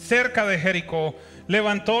cerca de Jericó,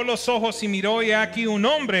 levantó los ojos y miró, y aquí un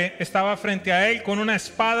hombre estaba frente a él con una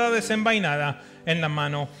espada desenvainada en la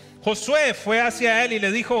mano. Josué fue hacia él y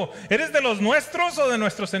le dijo: ¿eres de los nuestros o de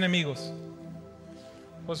nuestros enemigos?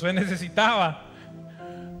 Josué necesitaba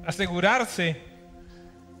asegurarse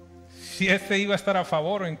si éste iba a estar a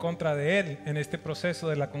favor o en contra de él en este proceso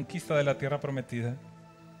de la conquista de la tierra prometida.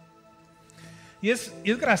 Y es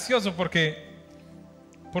gracioso porque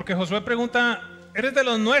Josué pregunta: ¿eres de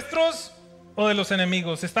los nuestros o de los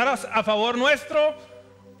enemigos? ¿Estás a favor nuestro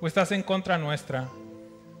o estás en contra nuestra?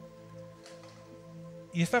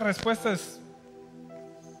 Y esta respuesta es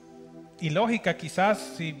ilógica quizás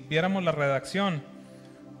si viéramos la redacción,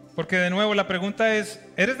 porque de nuevo la pregunta es: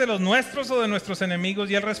 ¿eres de los nuestros o de nuestros enemigos?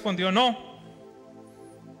 Y él respondió: no.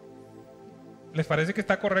 ¿Les parece que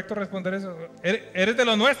está correcto responder eso? ¿Eres de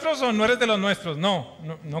los nuestros o no eres de los nuestros? No,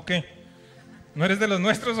 ¿qué? ¿No eres de los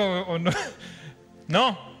nuestros o no?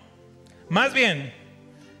 No. Más bien,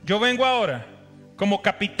 yo vengo ahora como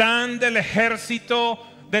capitán del ejército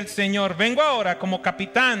del Señor. Vengo ahora como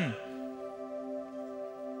capitán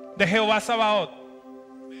de Jehová Sabaoth.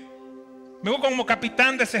 Vengo como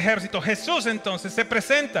capitán de ese ejército. Jesús entonces se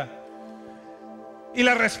presenta. Y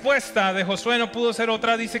la respuesta de Josué no pudo ser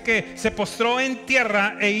otra. Dice que se postró en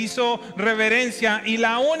tierra e hizo reverencia. Y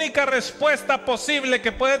la única respuesta posible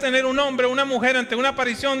que puede tener un hombre o una mujer ante una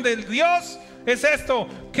aparición del Dios es esto: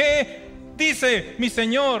 ¿qué dice mi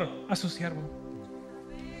Señor a su siervo?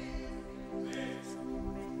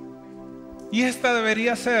 Y esta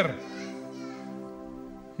debería ser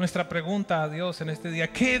nuestra pregunta a Dios en este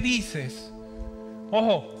día. ¿Qué dices?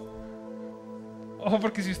 Ojo,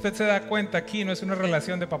 porque si usted se da cuenta, aquí no es una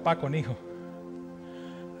relación de papá con hijo.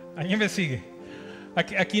 ¿Alguien me sigue?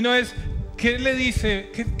 Aquí no es: ¿qué le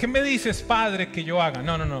dice? ¿Qué me dices, Padre, que yo haga?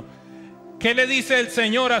 No. ¿Qué le dice el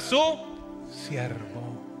Señor a su siervo?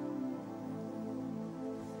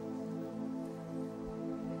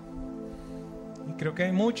 Y creo que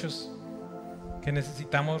hay muchos que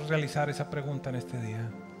necesitamos realizar esa pregunta en este día.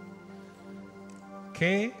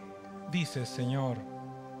 ¿Qué dices, Señor,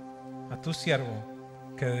 a tu siervo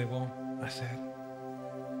que debo hacer?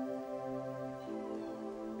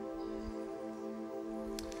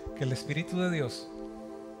 Que el Espíritu de Dios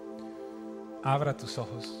abra tus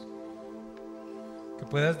ojos, que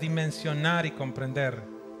puedas dimensionar y comprender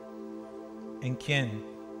en quién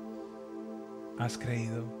has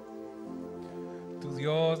creído. Tu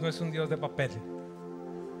Dios no es un Dios de papel.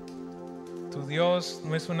 Tu Dios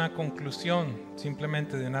no es una conclusión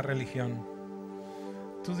simplemente de una religión.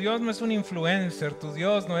 Tu Dios no es un influencer. Tu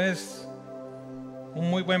Dios no es un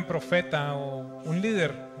muy buen profeta o un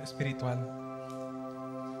líder espiritual.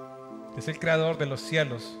 Es el creador de los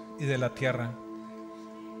cielos y de la tierra.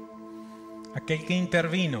 Aquel que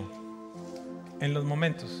intervino en los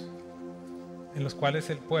momentos en los cuales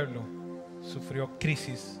el pueblo sufrió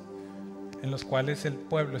crisis, en los cuales el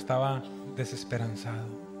pueblo estaba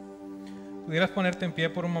desesperanzado. Pudieras ponerte en pie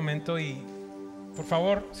por un momento y, por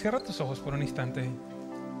favor, cierra tus ojos por un instante.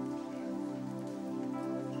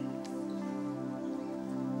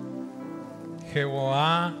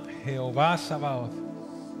 Jehová Sabaoth.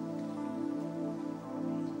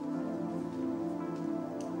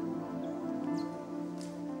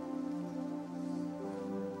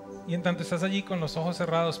 Y en tanto estás allí con los ojos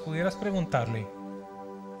cerrados, pudieras preguntarle,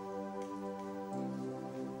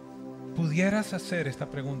 pudieras hacer esta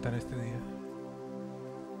pregunta en este día.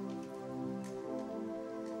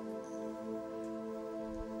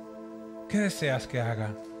 ¿Qué deseas que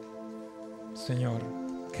haga, Señor?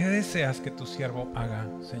 ¿Qué deseas que tu siervo haga,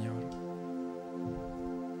 Señor?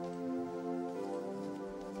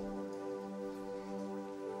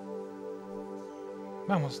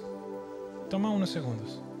 Vamos, toma unos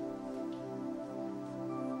segundos.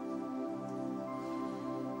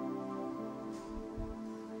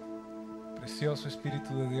 Precioso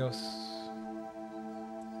Espíritu de Dios,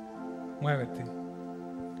 muévete,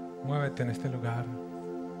 muévete en este lugar.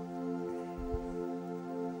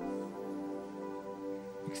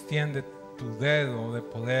 Extiende tu dedo de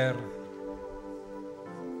poder,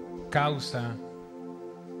 causa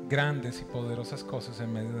grandes y poderosas cosas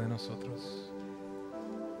en medio de nosotros.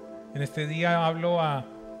 En este día hablo a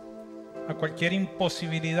cualquier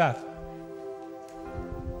imposibilidad,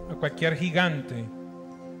 a cualquier gigante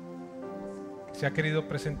que se ha querido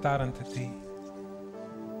presentar ante ti.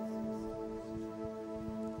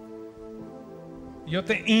 Yo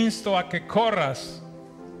te insto a que corras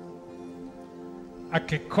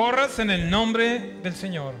en el nombre del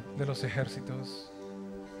Señor de los ejércitos,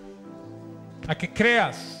 a que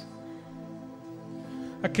creas,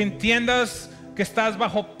 a que entiendas que estás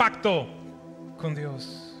bajo pacto con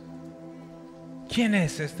Dios. ¿Quién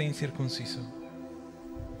es este incircunciso?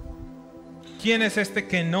 ¿Quién es este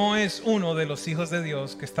que no es uno de los hijos de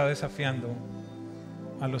Dios que está desafiando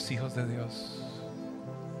a los hijos de Dios?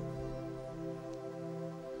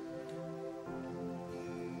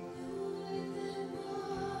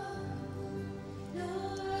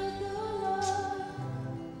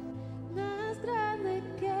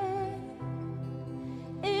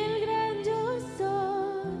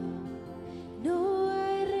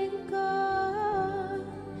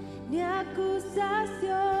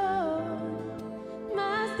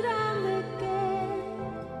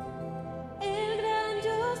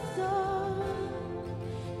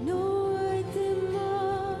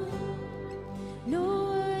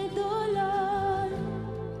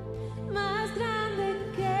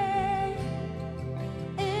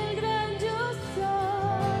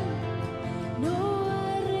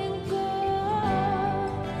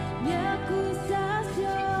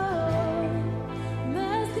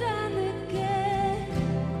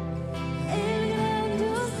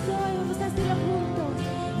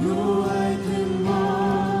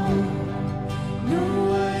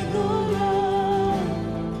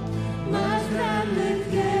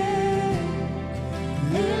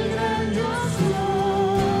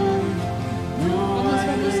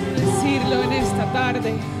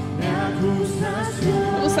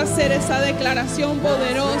 Vamos a hacer esa declaración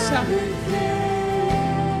poderosa.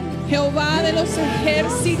 Jehová de los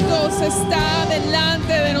ejércitos está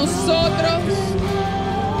delante de nosotros.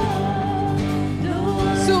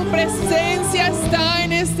 Su presencia está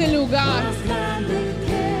en este lugar.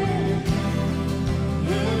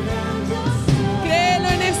 Créelo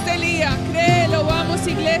en este día, créelo, vamos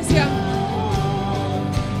iglesia.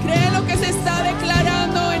 Créelo que se está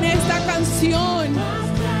declarando en esta canción.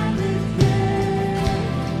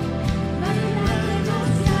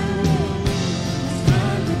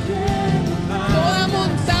 Toda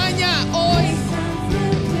montaña hoy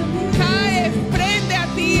cae frente a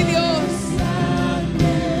ti, Dios.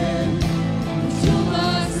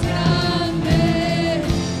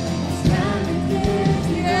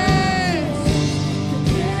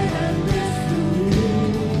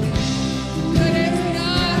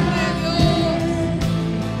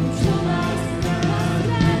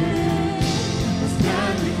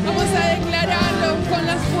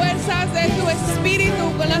 De tu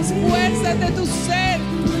espíritu, con las fuerzas de tu ser,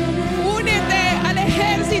 únete al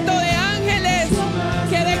ejército de ángeles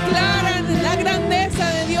que declaran la grandeza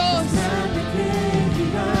de Dios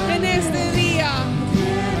en este día.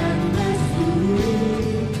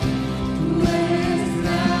 Tú eres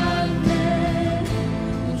grande,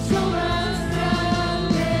 mucho más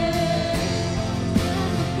grande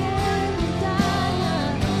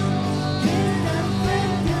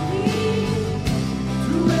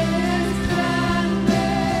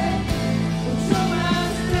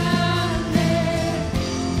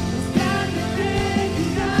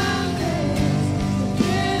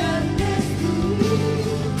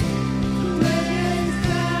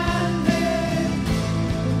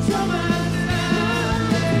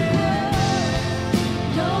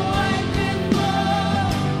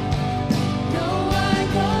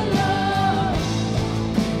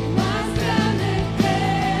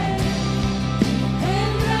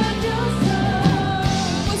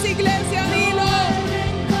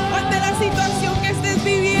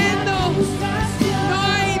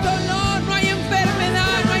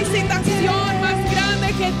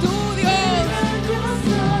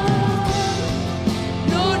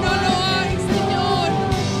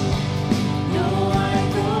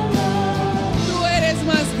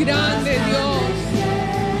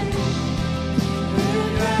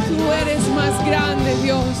grande,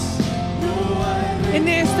 Dios. En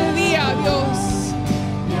este día, Dios.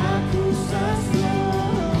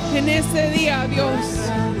 En este día, Dios.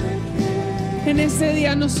 En este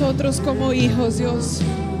día nosotros como hijos, Dios,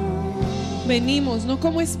 venimos no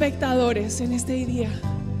como espectadores en este día.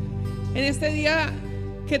 En este día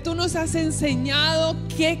que tú nos has enseñado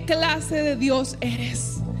qué clase de Dios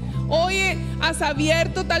eres. Hoy has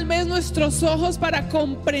abierto tal vez nuestros ojos para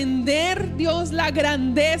comprender, Dios, la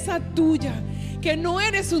grandeza tuya. Que no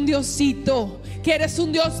eres un Diosito, que eres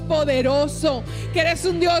un Dios poderoso, que eres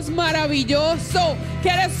un Dios maravilloso, que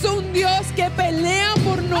eres un Dios que pelea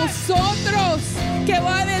por nosotros, que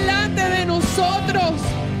va delante de nosotros.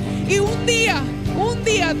 Y un día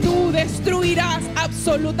tú destruirás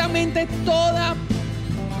absolutamente toda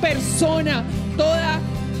persona, toda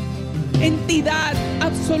entidad,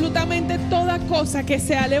 absolutamente toda cosa que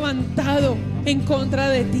se ha levantado en contra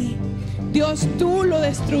de ti. Dios, tú lo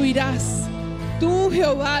destruirás. Tú,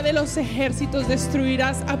 Jehová de los ejércitos,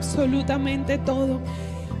 destruirás absolutamente todo.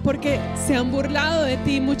 Porque se han burlado de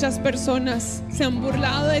ti muchas personas, se han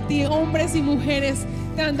burlado de ti hombres y mujeres,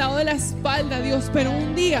 te han dado la espalda, Dios. Pero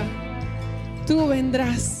un día tú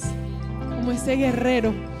vendrás como ese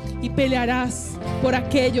guerrero y pelearás por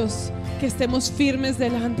aquellos que estemos firmes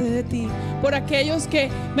delante de ti, por aquellos que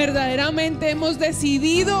verdaderamente hemos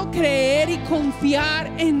decidido creer y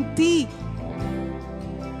confiar en ti,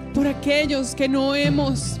 por aquellos que no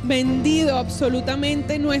hemos vendido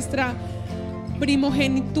absolutamente nuestra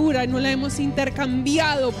primogenitura, no la hemos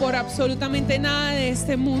intercambiado por absolutamente nada de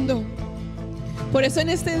este mundo. Por eso en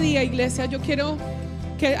este día, iglesia, yo quiero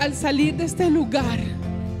que al salir de este lugar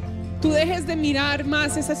tú dejes de mirar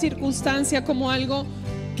más esa circunstancia como algo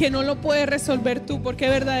que no lo puedes resolver tú, porque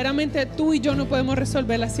verdaderamente tú y yo no podemos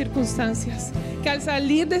resolver las circunstancias. Que al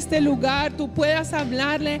salir de este lugar tú puedas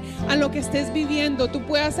hablarle a lo que estés viviendo, tú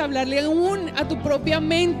puedas hablarle aún a tu propia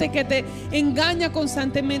mente que te engaña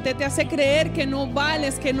constantemente, te hace creer que no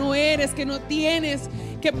vales, que no eres, que no tienes,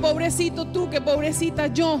 que pobrecito tú, que pobrecita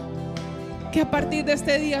yo. Que a partir de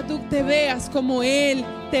este día tú te veas como Él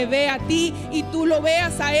te ve a ti y tú lo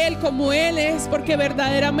veas a Él como Él es, porque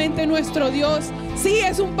verdaderamente nuestro Dios sí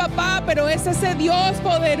es un papá, pero es ese Dios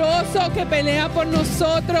poderoso que pelea por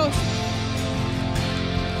nosotros.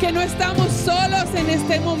 Que no estamos solos en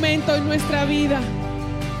este momento en nuestra vida.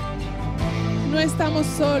 No estamos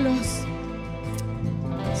solos.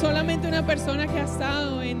 Solamente una persona que ha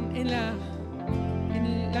estado en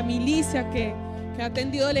la milicia, que ha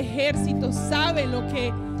atendido el ejército, sabe lo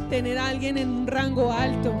que tener a alguien en un rango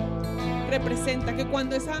alto representa. Que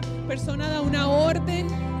cuando esa persona da una orden,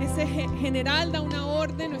 ese general da una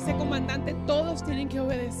orden o ese comandante, todos tienen que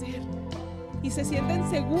obedecer. Y se sienten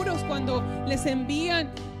seguros cuando les envían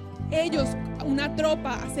ellos una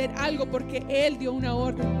tropa a hacer algo porque Él dio una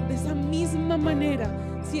orden. De esa misma manera,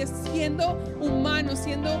 si es siendo humanos,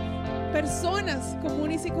 siendo personas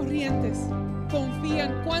comunes y corrientes,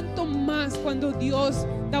 confían cuánto más cuando Dios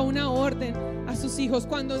da una orden a sus hijos,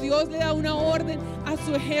 cuando Dios le da una orden a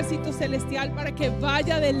su ejército celestial para que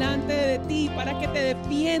vaya delante de ti, para que te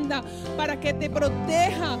defienda, para que te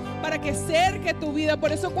proteja, para que cerque tu vida.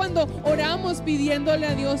 Por eso cuando oramos pidiéndole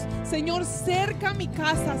a Dios, Señor, cerca mi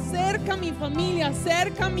casa, cerca mi familia,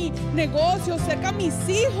 cerca mi negocio, cerca mis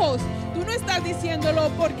hijos, tú no estás diciéndolo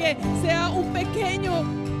porque sea un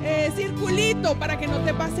pequeño circulito para que no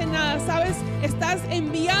te pase nada, ¿sabes? Estás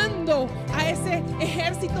enviando a ese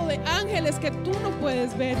ejército de ángeles que tú no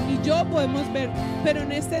puedes ver ni yo podemos ver. Pero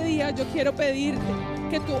en este día yo quiero pedirte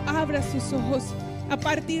que tú abras tus ojos a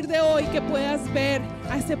partir de hoy, que puedas ver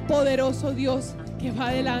a ese poderoso Dios que va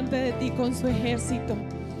delante de ti con su ejército.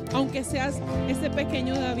 Aunque seas ese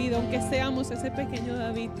pequeño David, aunque seamos ese pequeño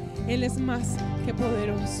David, Él es más que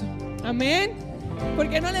poderoso. Amén. ¿Por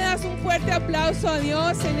qué no le das un fuerte aplauso a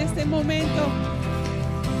Dios en este momento?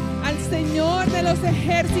 Al Señor de los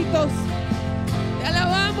ejércitos. Te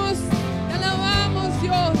alabamos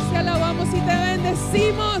Dios, te alabamos y te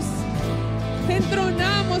bendecimos. Te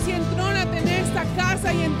entronamos y entrónate en esta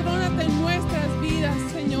casa y entrónate en nuestras vidas,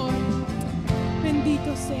 Señor.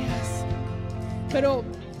 Bendito seas. Pero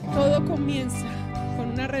todo comienza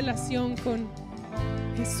con una relación con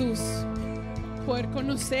Jesús. Poder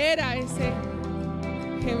conocer a ese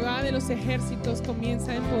Jehová de los ejércitos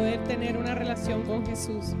comienza en poder tener una relación con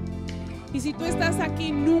Jesús. Y si tú estás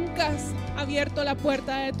aquí, nunca has abierto la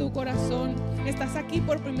puerta de tu corazón, estás aquí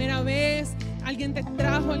por primera vez, alguien te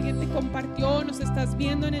trajo, alguien te compartió, nos estás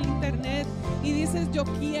viendo en el internet y dices, yo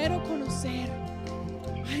quiero conocer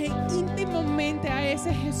íntimamente a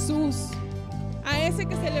ese Jesús, a ese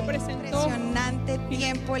que se le presentó. Impresionante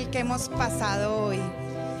tiempo el que hemos pasado hoy.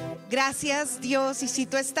 Gracias, Dios. Y si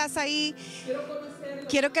tú estás ahí,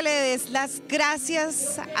 Quiero que le des las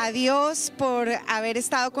gracias a Dios por haber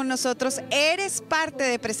estado con nosotros. Eres parte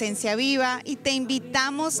de Presencia Viva y te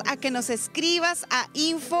invitamos a que nos escribas a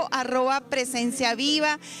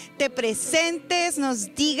info@presenciaviva, te presentes,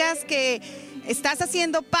 nos digas que estás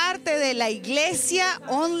haciendo parte de la iglesia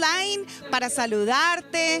online, para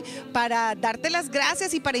saludarte, para darte las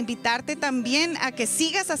gracias y para invitarte también a que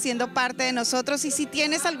sigas haciendo parte de nosotros. Y si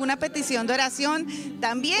tienes alguna petición de oración,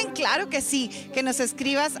 también, claro que sí, que nos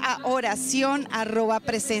escribas a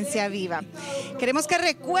oración@presenciaviva. Queremos que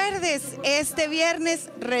recuerdes este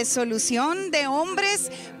viernes resolución de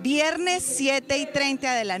hombres, viernes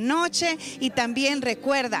 7:30 de la noche, y también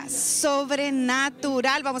recuerda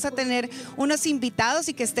sobrenatural. Vamos a tener unos invitados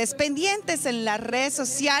y que estés pendientes en las redes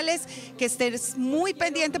sociales, que estés muy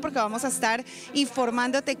pendiente porque vamos a estar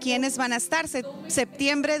informándote quiénes van a estar.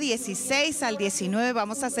 Septiembre 16 al 19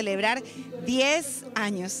 vamos a celebrar 10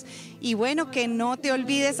 años. Y bueno, que no te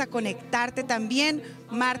olvides a conectarte también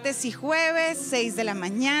martes y jueves, 6 de la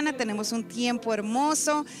mañana. Tenemos un tiempo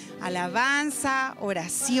hermoso, alabanza,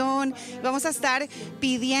 oración. Vamos a estar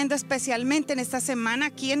pidiendo especialmente en esta semana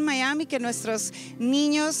aquí en Miami que nuestros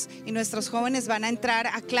niños y nuestros jóvenes van a entrar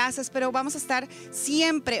a clases, pero vamos a estar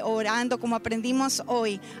siempre orando, como aprendimos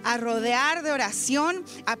hoy, a rodear de oración,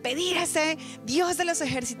 a pedir a ese Dios de los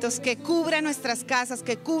ejércitos que cubra nuestras casas,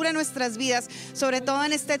 que cubra nuestras vidas, sobre todo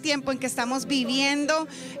en este tiempo en que estamos viviendo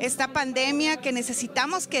esta pandemia, que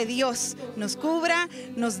necesitamos que Dios nos cubra,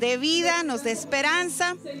 nos dé vida, nos dé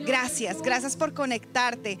esperanza. Gracias por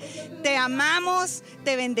conectarte. Te amamos,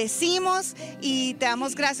 te bendecimos y te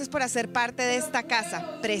damos gracias por hacer parte de esta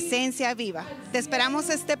casa, Presencia Viva. Te esperamos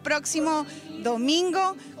este próximo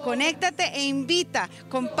domingo. Conéctate e invita,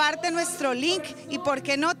 comparte nuestro link y por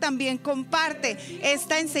qué no también comparte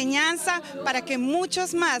esta enseñanza para que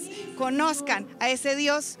muchos más conozcan a ese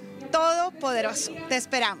Dios todopoderoso. Te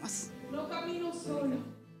esperamos.